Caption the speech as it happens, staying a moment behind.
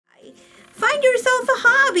Find yourself a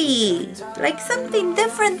hobby, like something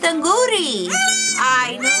different than Goody.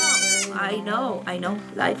 I know.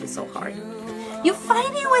 Life is so hard. You're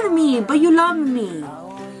fighting with me, but you love me.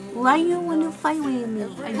 Why you want to fight with me?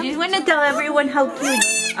 I just want to tell everyone how cute.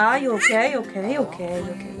 Are you okay? Okay.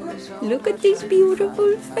 Look at this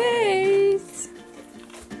beautiful face.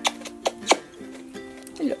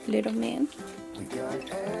 Hello, little man.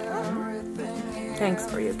 Thanks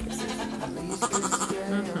for your kisses.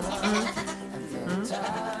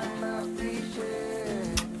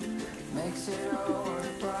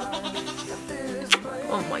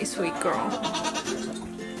 Oh, my sweet girl.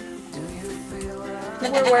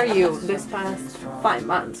 Where were you this past 5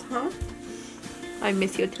 months, huh? I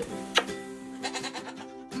miss you too.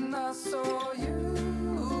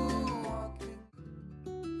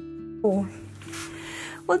 Oh.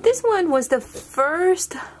 Well, this one was the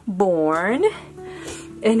first born,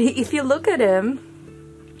 and if you look at him,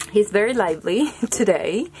 he's very lively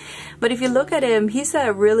today, but if you look at him, he's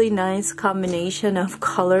a really nice combination of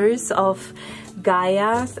colors of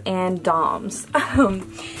Gaias and Doms.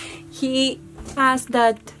 He has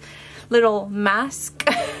that little mask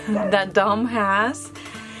that Dom has,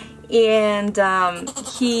 and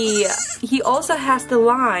he also has the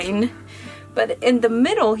line, but in the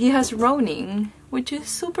middle he has Roning, which is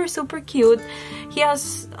super cute. He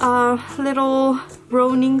has little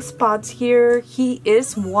Roning spots here. He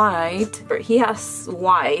is white. He has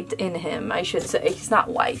white in him, I should say. He's not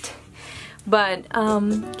white, but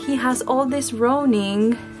he has all this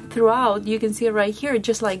Roning throughout. You can see it right here,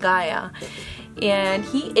 just like Gaia, and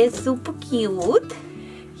he is super cute.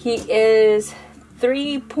 He is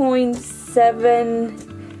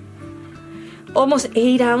 3.7, almost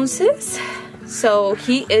 8 ounces. So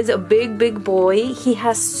he is a big boy. He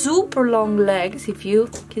has super long legs, if you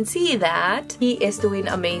can see that. He is doing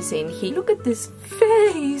amazing. Look at this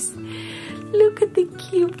face. Look at the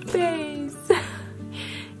cute face.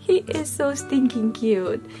 He is so stinking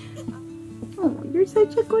cute. Oh, you're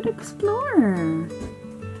such a good explorer.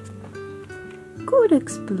 Good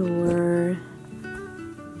explorer.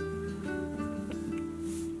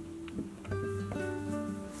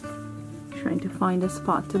 Trying to find a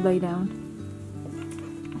spot to lay down.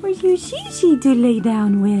 Where's your Shishi to lay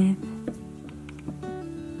down with?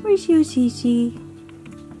 Where's your Shishi?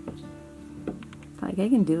 Like, I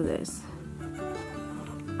can do this.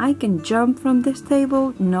 I can jump from this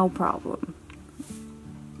table, no problem.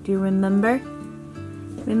 Do you remember?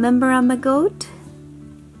 Remember I'm a goat?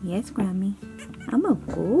 Yes, Grammy. I'm a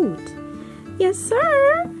goat. Yes,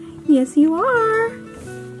 sir. Yes, you are.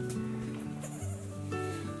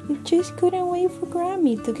 You just couldn't wait for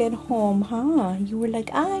Grammy to get home, huh? You were like,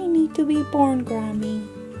 I need to be born, Grammy.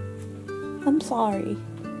 I'm sorry.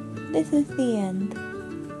 This is the end.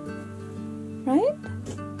 Right?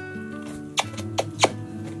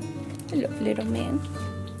 Hello, little man.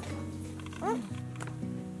 I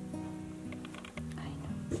know.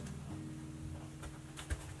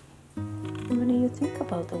 What do you think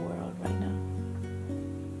about the world right now?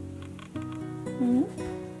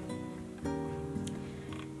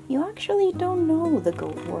 You actually don't know the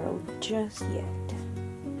goat world just yet,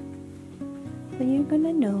 but you're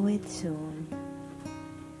gonna know it soon.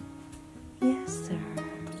 Yes, sir.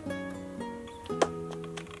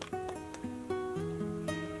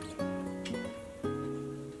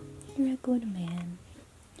 You're a good man.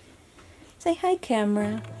 Say hi,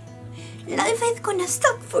 camera. Life is gonna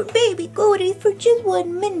suck for baby goaties for just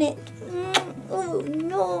 1 minute. Oh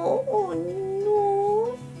no, oh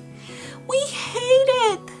no. We hate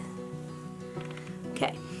it.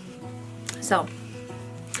 Okay, so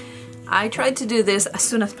I tried to do this as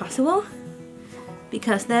soon as possible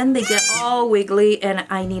because then they get all wiggly and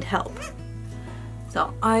I need help.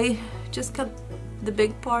 So I just cut the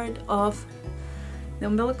big part of the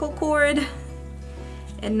umbilical cord,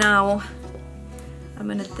 and now I'm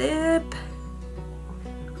gonna dip.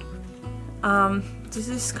 This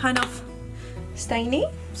is kind of stainy,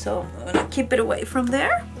 so I'm gonna keep it away from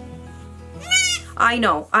there. I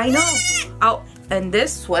know. Oh, and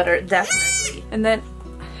this sweater definitely. And then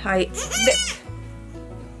I dip.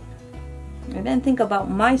 I didn't think about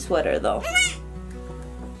my sweater though.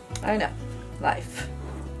 I know, life.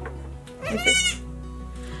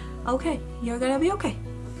 Okay, you're gonna be okay.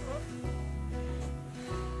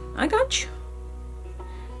 I got you.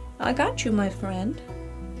 I got you, my friend.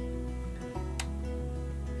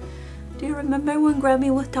 Do you remember when Grammy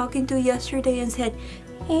was talking to you yesterday and said,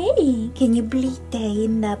 hey, can you please stay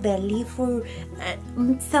in the belly for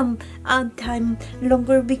some time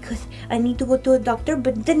longer because I need to go to a doctor,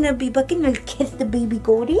 but then I'll be back and I'll kiss the baby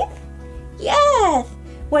goaties? Yes!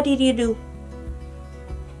 What did you do?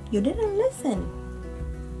 You didn't listen.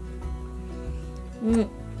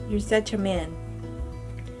 You're such a man.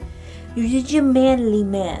 You're such a manly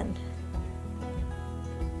man.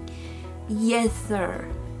 Yes, sir.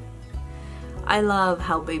 I love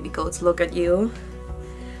how baby goats look at you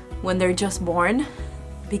when they're just born,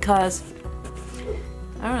 because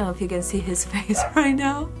I don't know if you can see his face right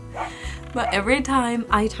now, but every time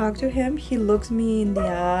I talk to him, he looks me in the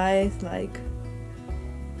eyes like,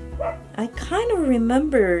 I kind of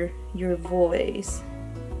remember your voice.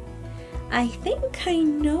 I think I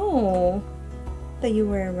know that you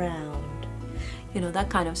were around. You know, that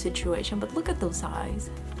kind of situation. But look at those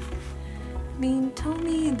eyes. I mean, tell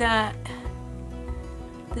me that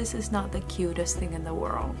this is not the cutest thing in the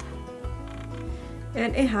world.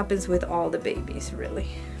 And it happens with all the babies, really.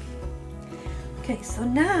 Okay, so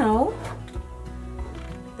now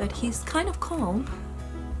that he's kind of calm,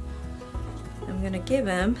 I'm gonna give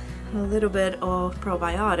him a little bit of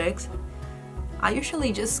probiotics. I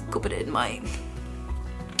usually just scoop it in my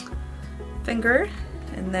finger,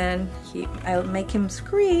 and then I'll make him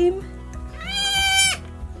scream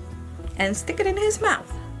and stick it in his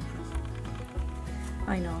mouth.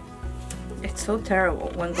 I know, it's so terrible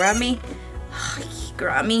when Grammy,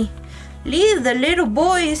 leave the little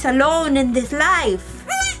boys alone in this life.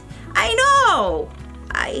 I know.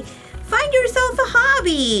 Find yourself a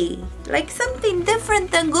hobby, like something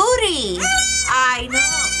different than Goody. I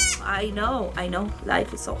know.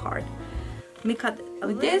 Life is so hard. Let me cut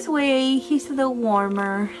it. This way, he's a little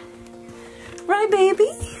warmer. Right,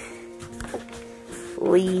 baby?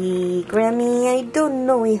 Wee, Grammy, I don't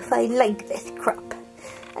know if I like this crop.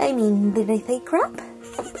 I mean, did I say crop?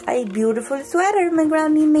 A beautiful sweater my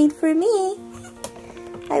Grammy made for me.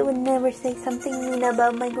 I would never say something mean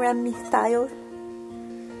about my Grammy style.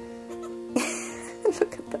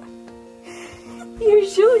 Look at that. You're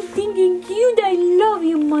so stinking cute. I love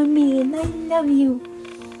you, mommy, and I love you.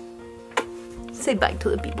 Say bye to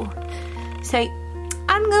the people. Say,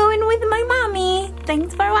 I'm going with my mommy.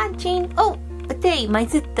 Thanks for watching. Oh, okay, my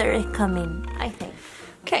sister is coming, I think.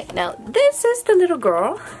 Okay, now this is the little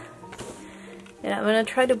girl. And I'm gonna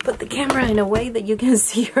try to put the camera in a way that you can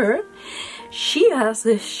see her. She has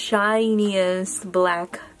the shiniest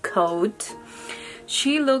black coat.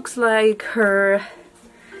 She looks like her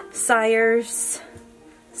sire's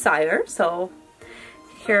sire, so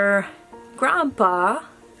her grandpa,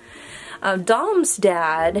 Dom's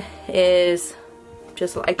dad, is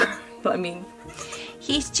just like her. I mean,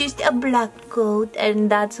 he's just a black coat, and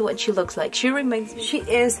that's what she looks like. She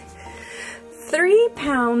is 3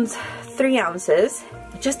 pounds 3 ounces,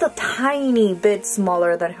 just a tiny bit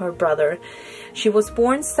smaller than her brother. She was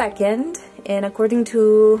born second, and according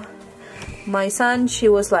to my son, she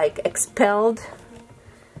was like expelled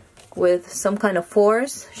with some kind of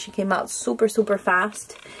force. She came out super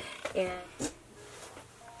fast. And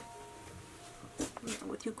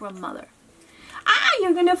with your grandmother. Ah,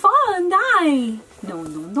 you're gonna fall and die. No,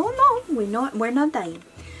 we're not dying.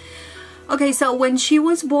 Okay, so when she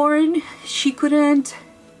was born, she couldn't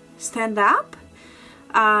stand up.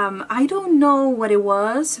 I don't know what it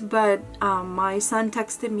was, but my son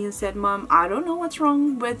texted me and said, Mom, I don't know what's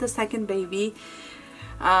wrong with the second baby.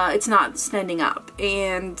 It's not standing up.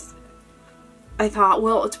 And I thought,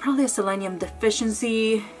 well, it's probably a selenium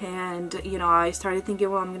deficiency. And, you know, I started thinking,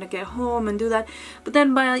 well, I'm gonna get home and do that. But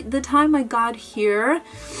then by the time I got here,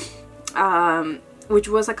 which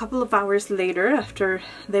was a couple of hours later after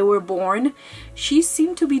they were born, she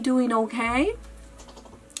seemed to be doing okay.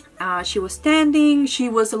 She was standing. She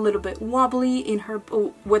was a little bit wobbly in her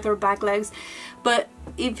with her back legs, but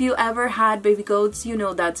if you ever had baby goats, you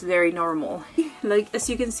know that's very normal. Like, as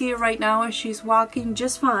you can see right now, she's walking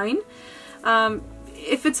just fine.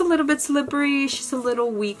 If it's a little bit slippery, she's a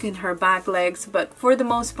little weak in her back legs, but for the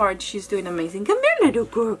most part, she's doing amazing. Come here, little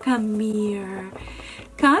girl. Come here.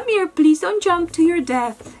 Come here. Please don't jump to your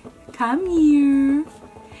death. Come here.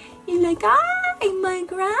 You're like, hi, my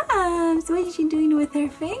grabs. What is she doing with her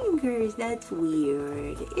fingers? That's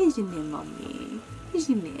weird, isn't it, mommy?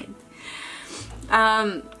 Isn't it?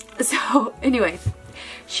 So anyways,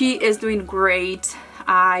 she is doing great.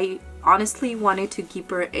 I honestly wanted to keep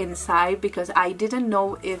her inside because I didn't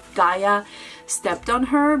know if Gaia stepped on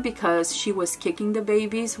her because she was kicking the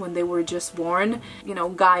babies when they were just born. You know,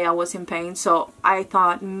 Gaia was in pain, so I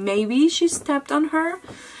thought maybe she stepped on her.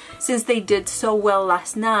 Since they did so well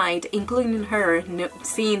last night, including her,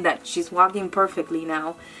 seeing that she's walking perfectly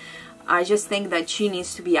now, I just think that she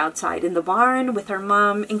needs to be outside in the barn with her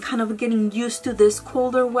mom and kind of getting used to this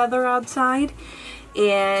colder weather outside.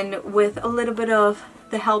 And with a little bit of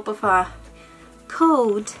the help of a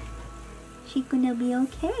coat, she's gonna be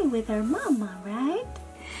okay with her mama, right?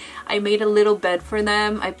 I made a little bed for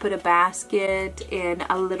them. I put a basket and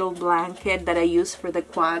a little blanket that I used for the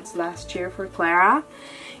quads last year for Clara.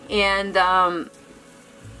 And I'm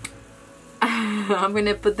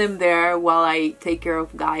gonna put them there while I take care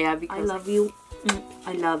of Gaia because I love you.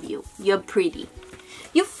 I love you. You're pretty.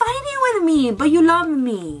 You're fighting with me, but you love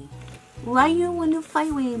me. Why you want to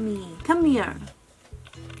fight with me? Come here.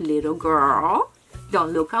 Little girl.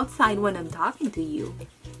 Don't look outside when I'm talking to you.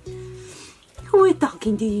 Who is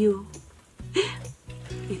talking to you?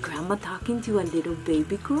 Your grandma talking to a little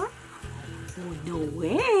baby girl? Oh, no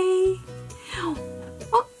way. Oh,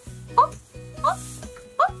 oh, oh, oh,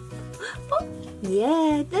 oh.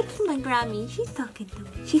 Yeah, that's my Grammy. She's talking to me.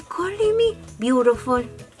 She's calling me beautiful.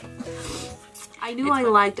 I knew I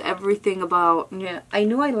liked everything about, yeah, I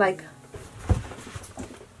knew I like.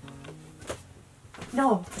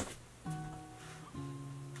 No.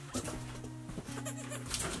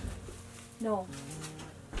 No.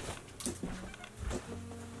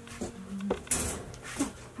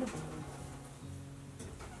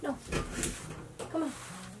 No. Come on.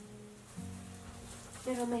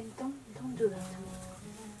 Little man, don't do that to me.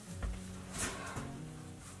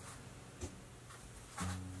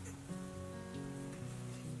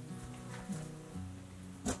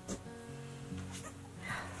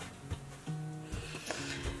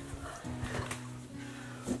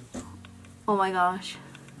 Oh my gosh.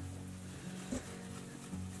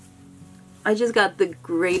 I just got the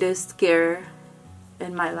greatest scare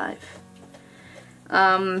in my life.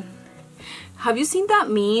 Have you seen that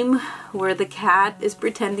meme where the cat is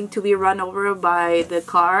pretending to be run over by the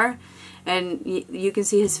car and you can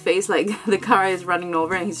see his face like the car is running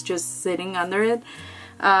over and he's just sitting under it?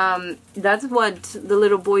 That's what the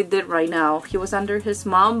little boy did right now. He was under his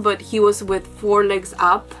mom, but he was with 4 legs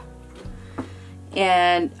up.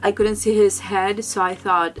 And I couldn't see his head, so I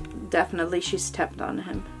thought definitely she stepped on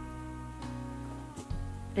him.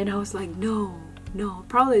 And I was like, no,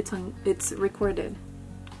 probably it's recorded.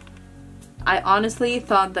 I honestly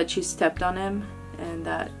thought that she stepped on him and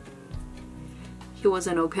that he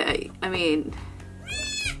wasn't okay. I mean,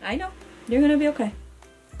 I know, you're gonna be okay.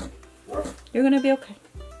 You're gonna be okay.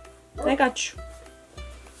 I got you.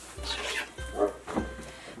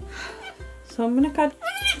 So I'm gonna cut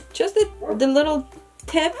just the little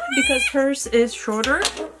tip because hers is shorter.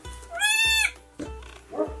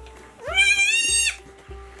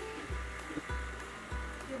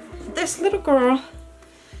 This little girl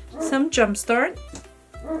some jump start.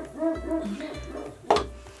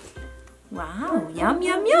 Wow, yum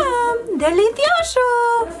yum yum,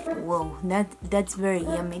 delicioso. Whoa, that's very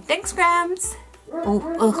yummy. Thanks, Grams. Oh,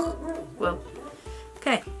 ugh. Well,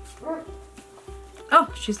 okay. Oh,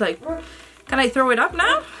 she's like, can I throw it up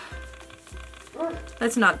now?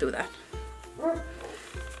 Let's not do that.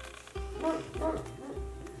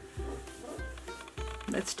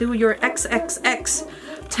 Let's do your XXX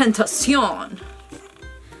Tentacion.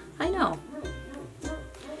 I know.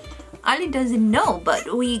 Ali doesn't know,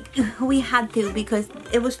 but we had to because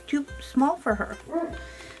it was too small for her.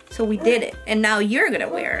 So we did it. And now you're gonna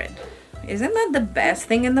wear it. Isn't that the best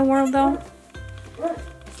thing in the world though?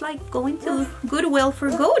 It's like going to Goodwill for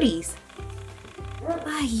goaties.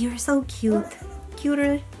 Ah, you're so cute.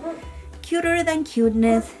 Cuter than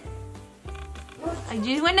cuteness. I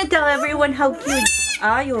just want to tell everyone how cute.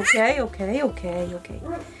 Ah, you okay?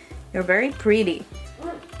 You're very pretty.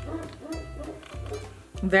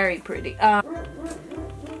 Very pretty. I'm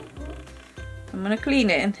gonna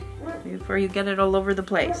clean it before you get it all over the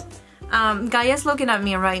place. Gaia's looking at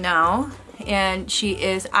me right now and she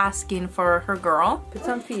is asking for her girl. Put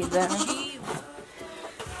some feed there.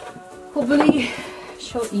 Hopefully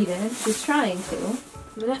she'll eat it. She's trying to.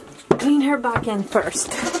 I'm gonna clean her back end first.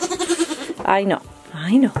 I know.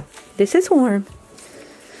 This is warm.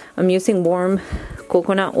 I'm using warm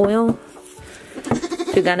coconut oil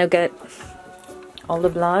to kind of get all the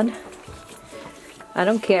blood. I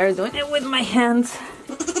don't care doing it with my hands.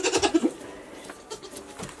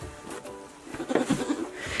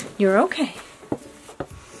 You're okay.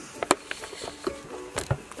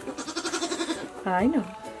 I know.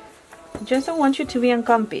 I just don't want you to be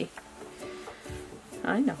uncomfy.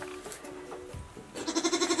 I know.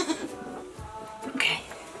 Okay.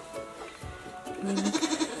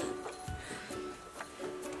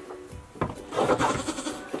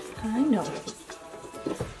 I know.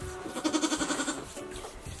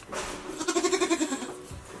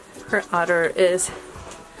 Her udder is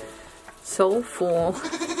so full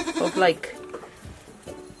of like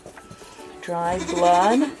dry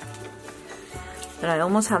blood that I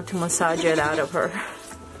almost have to massage it out of her.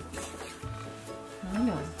 I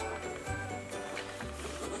know.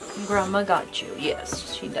 I'm Grandma got you.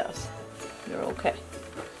 Yes, she does. You're okay.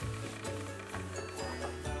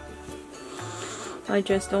 I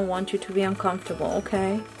just don't want you to be uncomfortable,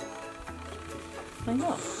 okay? I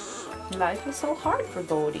know. Life is so hard for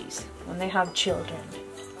Bodhies when they have children.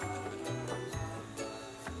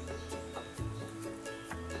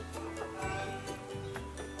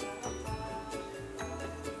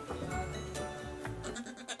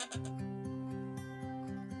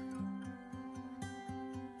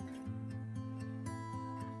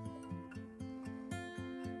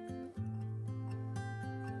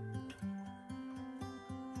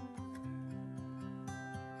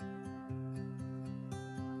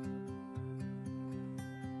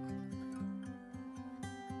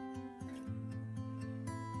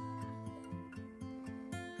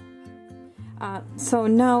 So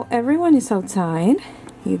now everyone is outside.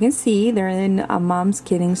 You can see they're in a mom's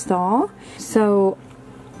kidding stall. So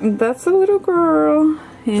that's the little girl,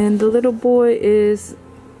 and the little boy is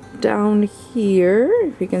down here,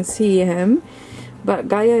 if you can see him. But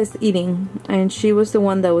Gaia is eating, and she was the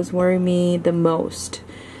one that was worrying me the most.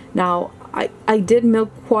 Now I did milk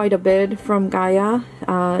quite a bit from Gaia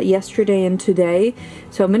yesterday and today,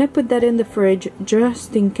 so I'm gonna put that in the fridge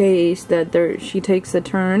just in case that she takes a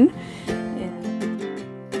turn.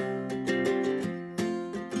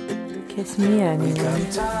 Kiss me anyway.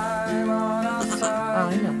 Oh,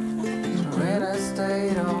 I know.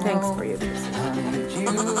 Thanks for your kisses.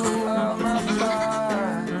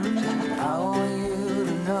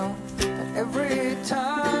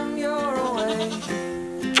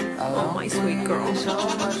 Oh, my sweet girl.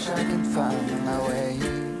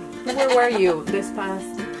 Where were you this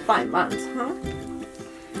past 5 months, huh?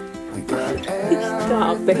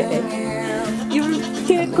 Stop it. You're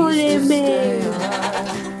tickling me.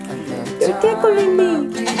 You're tickling me.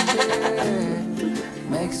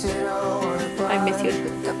 I miss you too.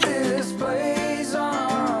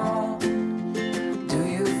 Do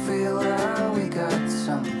you feel that we got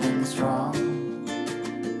something strong?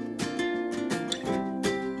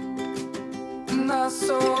 And I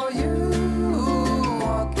saw you.